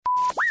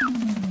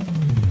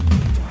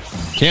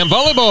Cam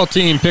volleyball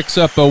team picks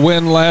up a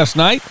win last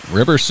night.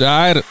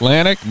 Riverside,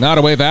 Atlantic,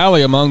 Nottoway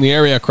Valley among the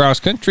area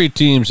cross-country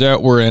teams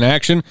that were in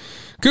action.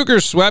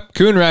 Cougars swept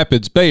Coon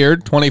Rapids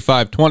Bayard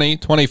 25-20,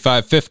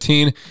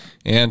 25-15,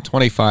 and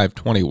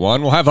 25-21.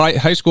 We'll have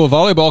high school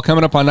volleyball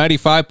coming up on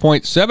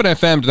 95.7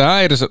 FM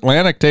tonight as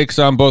Atlantic takes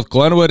on both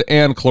Glenwood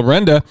and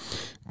Clarinda.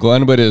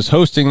 Glenwood is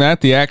hosting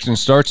that. The action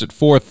starts at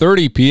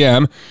 4:30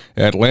 p.m.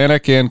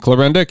 Atlantic and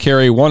Clarinda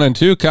carry 1 and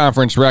 2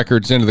 conference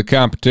records into the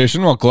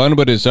competition, while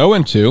Glenwood is 0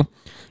 and 2.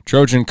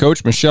 Trojan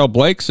coach Michelle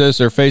Blake says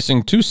they're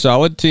facing 2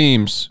 solid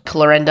teams.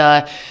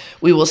 Clarinda,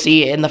 we will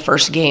see in the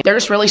first game. They're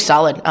just really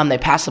solid. They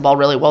pass the ball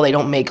really well. They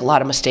don't make a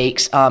lot of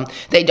mistakes.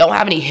 They don't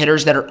have any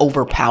hitters that are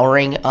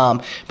overpowering,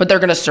 but they're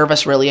going to serve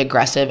us really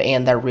aggressive,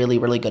 and they're really,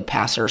 really good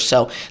passers.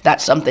 So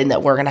that's something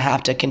that we're going to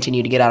have to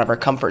continue to get out of our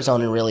comfort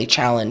zone and really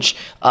challenge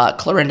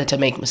Clarinda to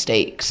make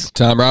mistakes.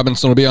 Tom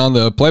Robinson will be on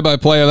the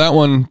play-by-play of that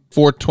one,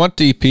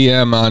 4:20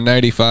 p.m. on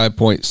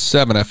 95.7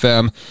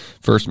 FM.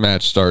 First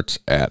match starts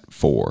at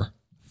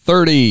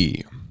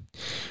 4:30.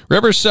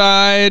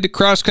 Riverside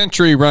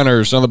cross-country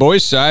runners on the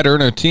boys' side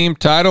earn a team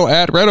title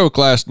at Red Oak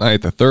last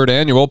night, the 3rd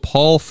annual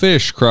Paul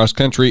Fish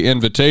Cross-Country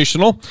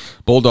Invitational.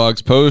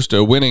 Bulldogs post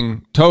a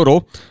winning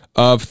total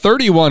of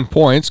 31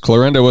 points.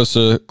 Clarinda was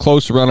a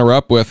close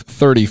runner-up with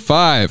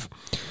 35.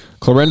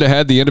 Clarinda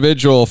had the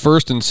individual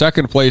first and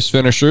second place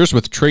finishers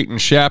with Trayton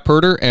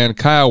Schapherter and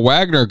Kyle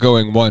Wagner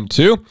going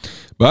 1-2.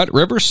 But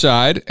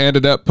Riverside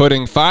ended up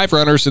putting 5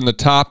 runners in the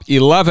top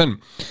 11.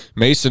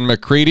 Mason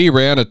McCready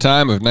ran a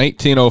time of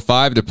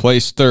 19:05 to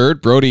place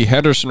 3rd. Brody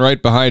Henderson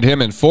right behind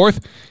him in 4th.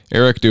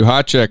 Eric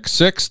Duhacek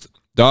 6th.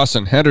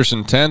 Dawson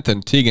Henderson 10th.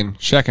 And Tegan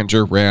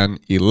Scheckinger ran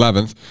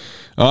 11th.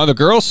 On the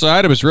girls'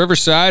 side, it was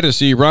Riverside as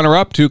the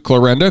runner-up to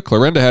Clarinda.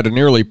 Clarinda had a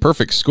nearly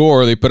perfect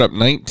score. They put up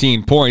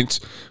 19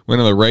 points.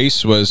 Winning the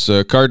race was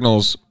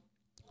Cardinals'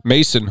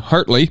 Mason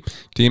Hartley.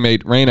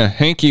 Teammate Raina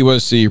Hankey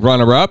was the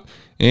runner-up.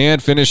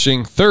 And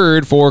finishing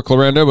 3rd for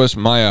Clarinda was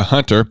Maya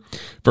Hunter.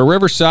 For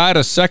Riverside,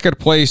 a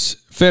second-place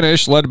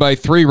finish led by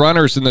 3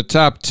 runners in the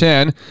top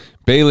 10.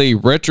 Bailey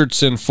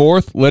Richardson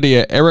 4th,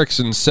 Lydia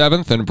Erickson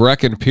 7th, and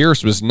Brecken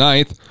Pierce was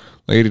 9th.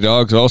 Lady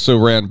Dogs also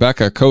ran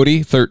Becca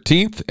Cody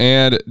 13th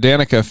and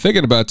Danica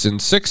Figgenbutts in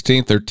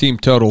 16th. Their team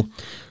total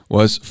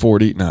was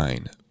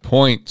 49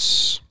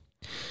 points.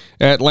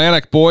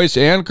 Atlantic boys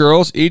and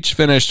girls each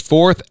finished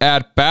 4th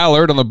at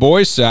Ballard. On the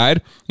boys'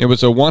 side, it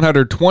was a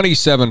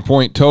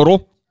 127-point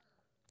total,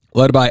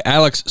 led by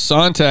Alex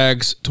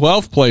Sontag's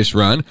 12th place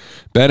run.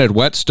 Bennett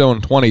Whetstone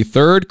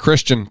 23rd,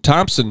 Christian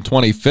Thompson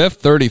 25th,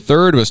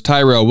 33rd was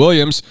Tyrell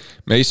Williams.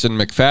 Mason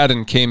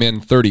McFadden came in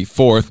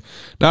 34th.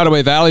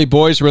 Nottoway Valley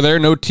boys were there.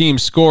 No team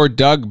scored.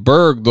 Doug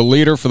Berg, the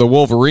leader for the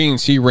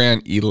Wolverines, he ran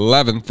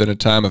 11th in a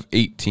time of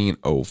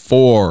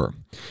 18:04.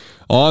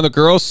 On the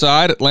girls'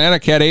 side,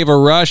 Atlantic had Ava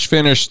Rush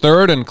finish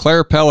 3rd and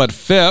Claire Pellet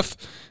 5th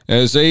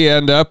as they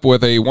end up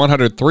with a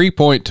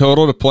 103-point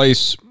total to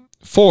place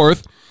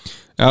 4th.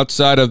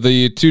 Outside of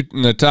the 2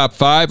 in the top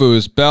 5, it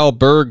was Belle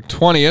Berg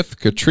 20th,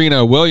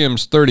 Katrina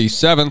Williams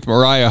 37th,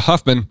 Mariah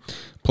Huffman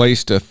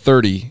placed a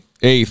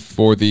 38th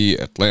for the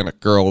Atlantic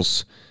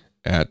girls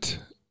at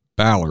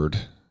Ballard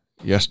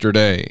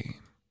yesterday.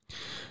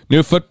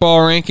 New football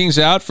rankings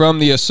out from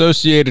the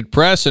Associated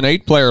Press. An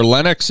 8-player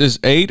Lennox is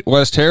 8,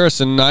 West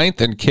Harrison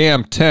 9th, and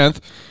Cam 10th.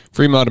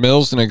 Fremont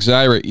Mills and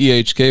Exira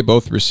EHK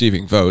both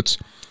receiving votes.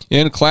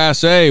 In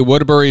Class A,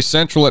 Woodbury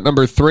Central at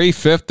number 3,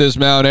 5th is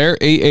Mount Ayr.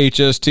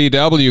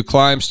 AHSTW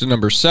climbs to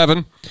number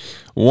 7.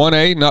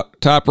 1A,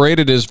 top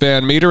rated is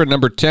Van Meter at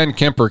number 10,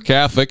 Kemper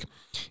Catholic.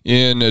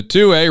 In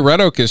 2A, Red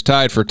Oak is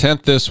tied for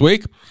 10th this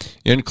week.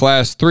 In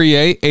Class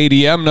 3A,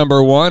 ADM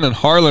number 1 and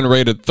Harlan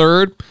rated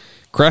 3rd.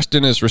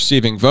 Creston is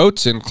receiving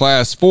votes. In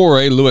Class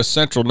 4A, Lewis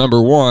Central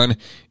number 1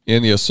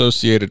 in the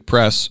Associated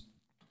Press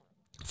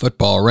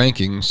football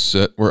rankings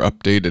that were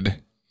updated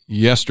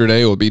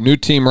yesterday. Will be new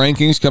team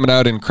rankings coming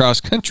out in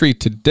cross country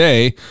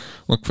today.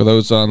 Look for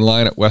those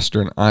online at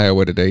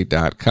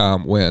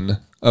westerniowatoday.com when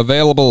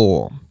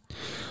available.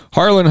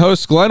 Harlan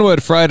hosts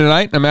Glenwood Friday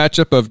night in a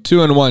matchup of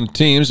 2-1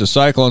 teams. The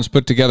Cyclones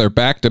put together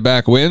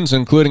back-to-back wins,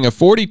 including a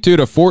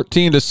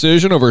 42-14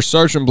 decision over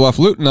Sergeant Bluff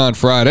Luton on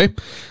Friday.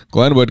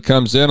 Glenwood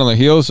comes in on the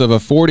heels of a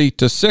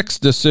 40-6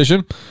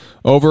 decision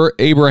over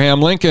Abraham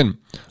Lincoln.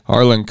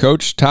 Harlan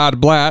coach Todd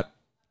Blatt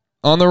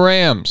on the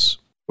Rams.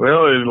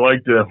 Well, they'd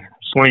like to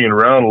swing it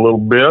around a little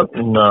bit,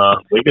 and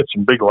they get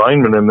some big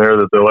linemen in there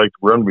that they like to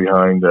run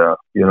behind.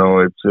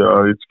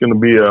 It's going to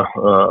be a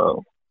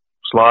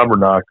slobber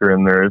knocker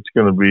in there. It's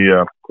going to be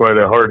quite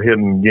a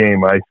hard-hitting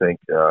game, I think.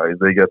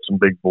 They got some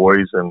big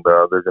boys, and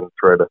they're going to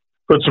try to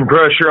put some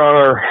pressure on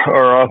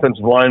our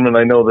offensive linemen.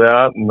 I know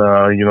that, and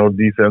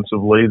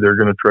defensively, they're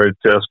going to try to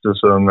test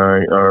us on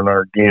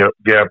our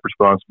gap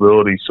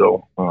responsibility.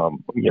 So,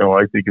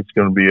 I think it's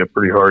going to be a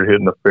pretty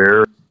hard-hitting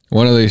affair.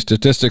 One of the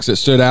statistics that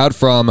stood out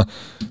from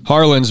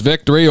Harlan's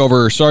victory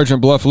over Sergeant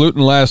Bluff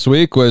Luton last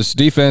week was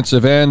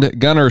defensive end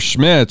Gunnar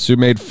Schmitz, who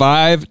made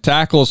 5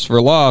 tackles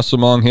for loss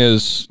among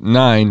his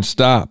 9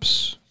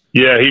 stops.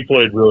 Yeah, he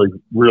played really,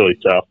 really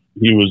tough.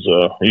 he was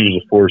a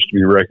force to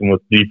be reckoned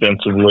with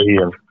defensively,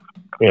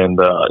 and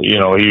you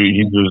know,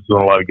 he was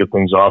doing a lot of good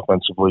things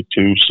offensively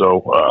too.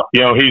 So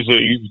you know,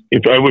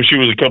 if I wish he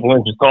was a couple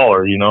inches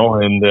taller, you know,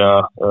 and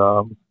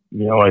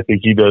you know, I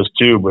think he does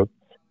too. But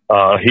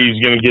he's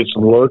going to get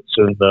some looks,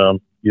 and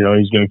you know,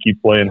 he's going to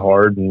keep playing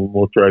hard, and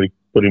we'll try to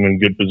put him in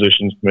good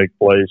positions to make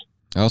plays.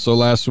 Also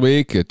last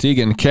week,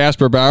 Tegan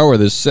Kasperbauer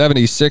with his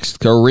 76th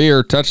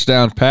career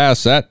touchdown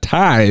pass. That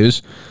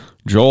ties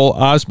Joel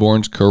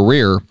Osborne's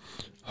career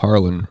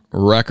Harlan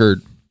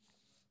record.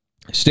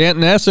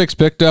 Stanton Essex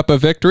picked up a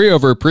victory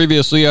over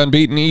previously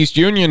unbeaten East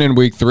Union in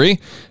Week 3.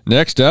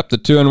 Next up, the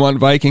 2-1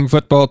 Viking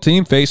football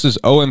team faces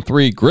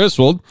 0-3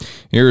 Griswold.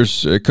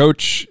 Here's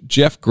Coach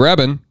Jeff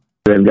Greben.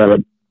 They've got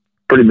a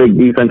pretty big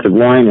defensive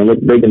line. They look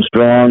big and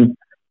strong.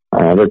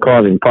 They're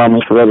causing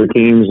problems for other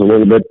teams a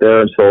little bit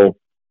there. So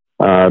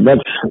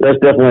that's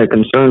definitely a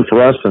concern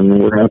for us, and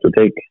we're going to have to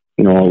take,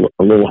 you know,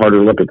 a little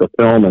harder look at the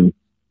film and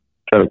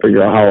try to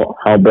figure out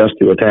how best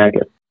to attack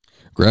it.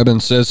 Greben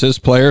says his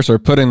players are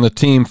putting the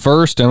team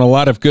first, and a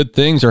lot of good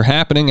things are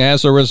happening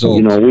as a result.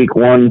 You know, Week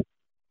 1,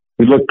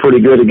 we looked pretty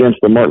good against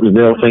the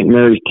Martinsdale St.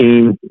 Mary's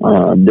team.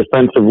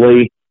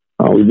 Defensively,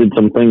 we did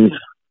some things,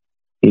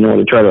 you know,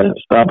 to try to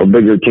stop a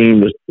bigger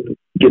team, just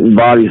getting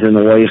bodies in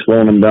the way,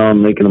 slowing them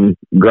down, making them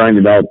grind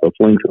it out the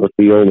length of the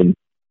field. And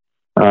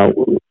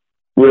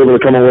we were able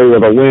to come away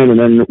with a win. And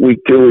then Week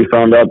 2, we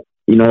found out,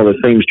 you know, the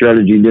same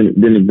strategy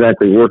didn't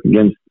exactly work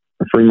against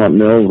Fremont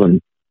Mills.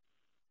 And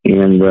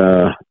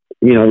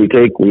you know, we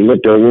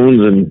licked our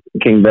wounds and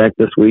came back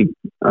this week,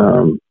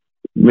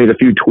 made a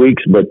few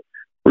tweaks, but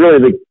really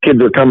the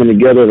kids are coming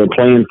together. They're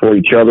playing for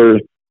each other.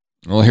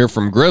 We'll hear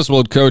from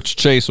Griswold coach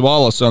Chase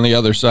Wallace on the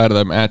other side of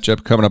the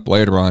matchup coming up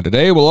later on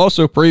today. We'll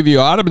also preview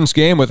Audubon's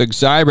game with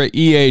Xibra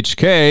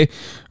EHK.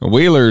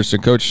 Wheelers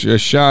and Coach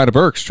Sean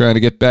Burks trying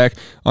to get back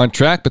on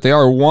track, but they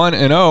are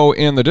 1-0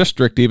 in the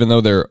district, even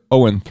though they're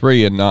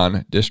 0-3 in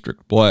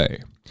non-district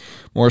play.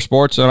 More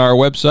sports on our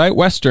website,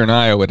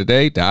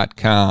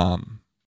 westerniowatoday.com.